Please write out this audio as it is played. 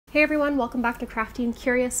Hey everyone, welcome back to Crafty and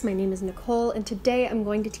Curious. My name is Nicole and today I'm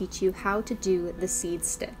going to teach you how to do the seed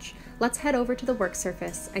stitch. Let's head over to the work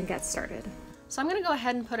surface and get started. So I'm going to go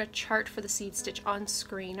ahead and put a chart for the seed stitch on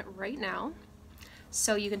screen right now.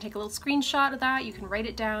 So you can take a little screenshot of that, you can write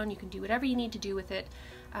it down, you can do whatever you need to do with it.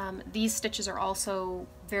 These stitches are also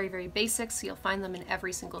very basic, so you'll find them in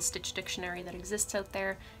every single stitch dictionary that exists out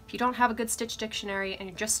there. If you don't have a good stitch dictionary and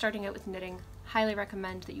you're just starting out with knitting, highly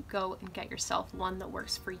recommend that you go and get yourself one that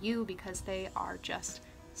works for you because they are just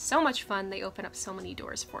so much fun. They open up so many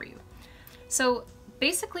doors for you. So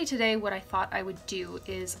basically today what I thought I would do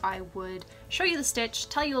is I would show you the stitch,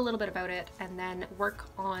 tell you a little bit about it, and then work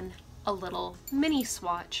on a little mini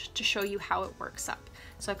swatch to show you how it works up.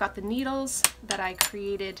 So I've got the needles that I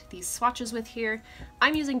created these swatches with here.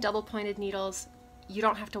 I'm using double pointed needles. You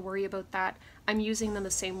don't have to worry about that. I'm using them the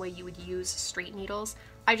same way you would use straight needles.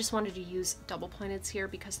 I just wanted to use double pointeds here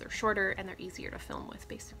because they're shorter and they're easier to film with,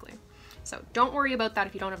 basically. So don't worry about that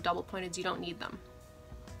if you don't have double pointeds, you don't need them.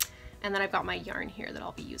 And then I've got my yarn here that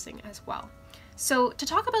I'll be using as well. So to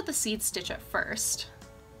talk about the seed stitch at first,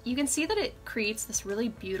 you can see that it creates this really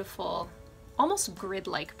beautiful, almost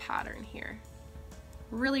grid-like pattern here.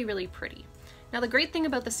 Really pretty. Now the great thing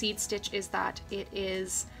about the seed stitch is that it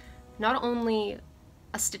is not only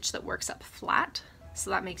a stitch that works up flat, so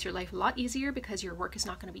that makes your life a lot easier because your work is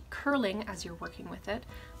not going to be curling as you're working with it,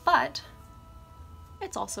 but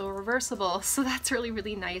it's also reversible, so that's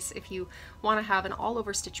really nice if you want to have an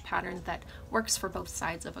all-over stitch pattern that works for both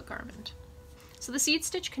sides of a garment. So the seed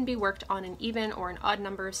stitch can be worked on an even or an odd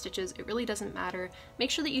number of stitches, it really doesn't matter. Make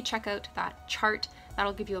sure that you check out that chart,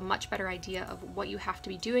 that'll give you a much better idea of what you have to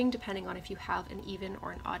be doing depending on if you have an even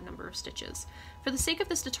or an odd number of stitches. For the sake of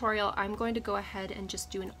this tutorial, I'm going to go ahead and just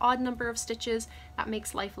do an odd number of stitches. That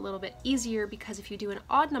makes life a little bit easier because if you do an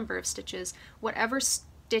odd number of stitches, whatever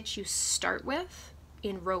stitch you start with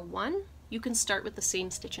in row 1, you can start with the same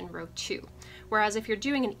stitch in row 2. Whereas if you're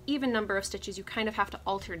doing an even number of stitches, you kind of have to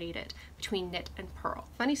alternate it between knit and purl.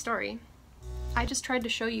 Funny story, I just tried to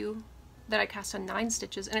show you that I cast on 9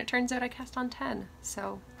 stitches and it turns out I cast on 10,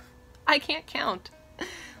 so I can't count.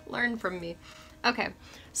 Learn from me. Okay,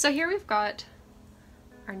 so here we've got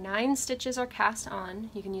our 9 stitches are cast on.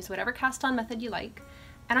 You can use whatever cast on method you like.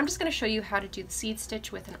 And I'm just going to show you how to do the seed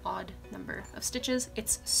stitch with an odd number of stitches.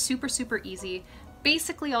 It's super easy.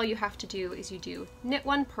 Basically all you have to do is you do knit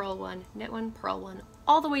 1, purl 1, knit 1, purl 1,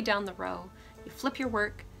 all the way down the row. You flip your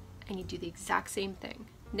work and you do the exact same thing.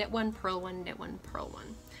 Knit 1, purl 1, knit 1, purl 1.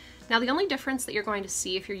 Now the only difference that you're going to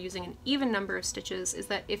see if you're using an even number of stitches is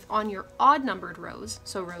that if on your odd numbered rows,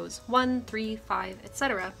 so rows 1, 3, 5,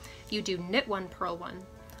 etc., you do knit 1, purl 1,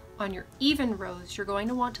 on your even rows you're going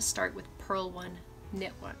to want to start with purl 1,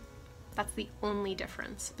 knit 1. That's the only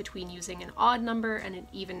difference between using an odd number and an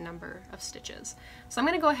even number of stitches. So I'm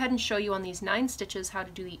going to go ahead and show you on these 9 stitches how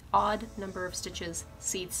to do the odd number of stitches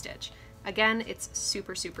seed stitch. Again, it's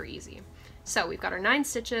super easy. So we've got our 9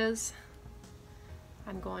 stitches.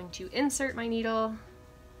 I'm going to insert my needle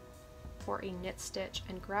for a knit stitch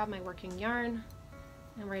and grab my working yarn,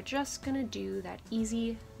 and we're just going to do that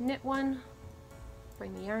easy knit 1,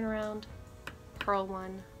 bring the yarn around, purl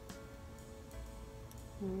 1,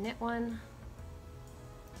 knit 1,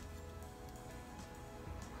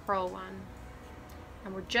 purl 1,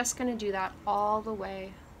 and we're just going to do that all the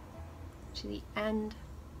way to the end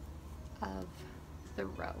of the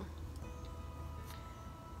row.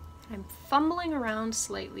 I'm fumbling around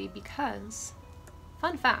slightly because,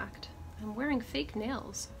 fun fact, I'm wearing fake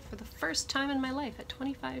nails for the first time in my life at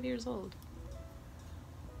 25 years old.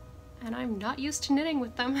 And I'm not used to knitting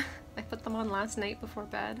with them. I put them on last night before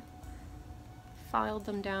bed. Filed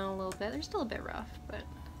them down a little bit. They're still a bit rough, but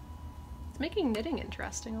it's making knitting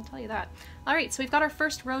interesting, I'll tell you that. Alright, so we've got our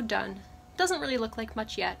first row done. Doesn't really look like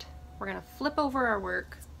much yet. We're going to flip over our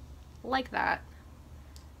work like that,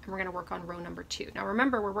 and we're going to work on row number 2. Now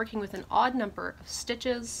remember, we're working with an odd number of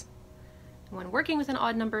stitches. And when working with an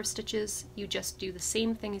odd number of stitches, you just do the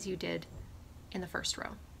same thing as you did in the first row.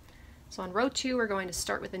 So on row 2, we're going to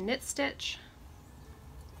start with a knit stitch,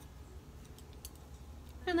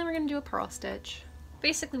 and then we're going to do a purl stitch.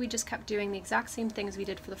 Basically we just kept doing the exact same thing as we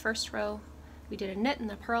did for the first row. We did a knit and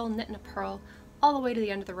a purl, knit and a purl, all the way to the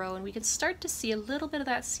end of the row, and we can start to see a little bit of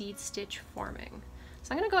that seed stitch forming.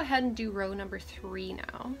 So I'm going to go ahead and do row number 3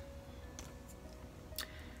 now.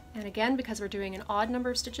 And again, because we're doing an odd number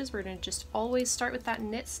of stitches, we're going to just always start with that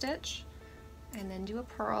knit stitch, and then do a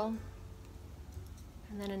purl,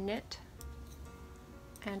 and then a knit,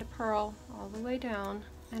 and a purl all the way down.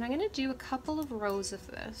 And I'm going to do a couple of rows of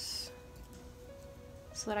this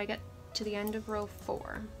so that I get to the end of row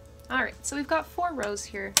 4. Alright, so we've got 4 rows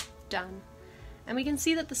here done. And we can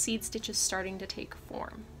see that the seed stitch is starting to take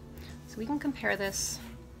form. So we can compare this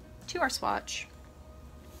to our swatch.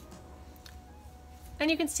 And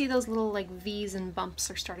you can see those little like V's and bumps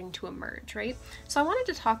are starting to emerge, right? So I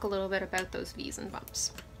wanted to talk a little bit about those V's and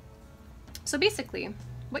bumps. So basically,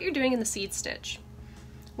 what you're doing in the seed stitch,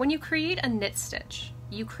 when you create a knit stitch,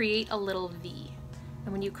 you create a little V.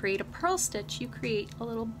 And when you create a purl stitch, you create a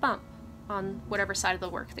little bump on whatever side of the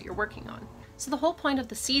work that you're working on. So the whole point of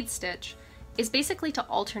the seed stitch is basically to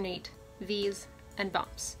alternate V's and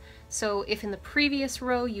bumps. So if in the previous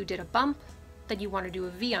row you did a bump, then you want to do a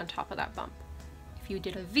V on top of that bump. If you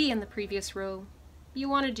did a V in the previous row, you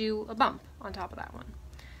want to do a bump on top of that one.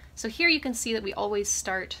 So here you can see that we always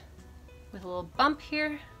start with a little bump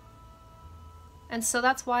here. And so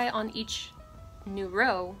that's why on each new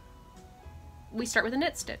row, we start with a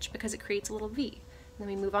knit stitch because it creates a little V. And then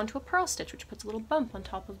we move on to a purl stitch, which puts a little bump on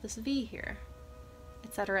top of this V here,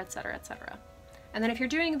 etc., etc., etc. And then if you're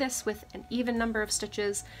doing this with an even number of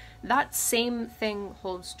stitches, that same thing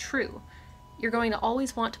holds true. You're going to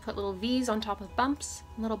always want to put little V's on top of bumps,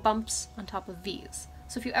 and little bumps on top of V's.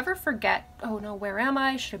 So if you ever forget, oh no, where am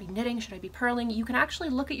I? Should I be knitting? Should I be purling? You can actually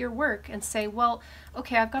look at your work and say, well,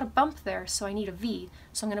 okay, I've got a bump there, so I need a V,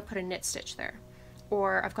 so I'm going to put a knit stitch there.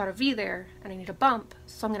 Or I've got a V there, and I need a bump,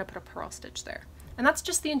 so I'm going to put a purl stitch there. And that's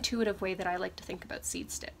just the intuitive way that I like to think about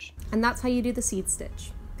seed stitch. And that's how you do the seed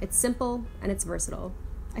stitch. It's simple and it's versatile.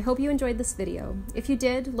 I hope you enjoyed this video. If you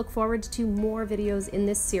did, look forward to more videos in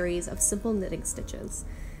this series of simple knitting stitches.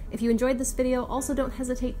 If you enjoyed this video, also don't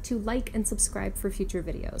hesitate to like and subscribe for future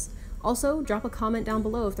videos. Also, drop a comment down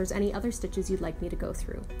below if there's any other stitches you'd like me to go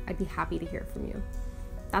through. I'd be happy to hear from you.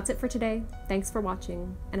 That's it for today. Thanks for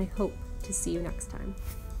watching, and I hope to see you next time.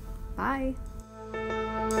 Bye!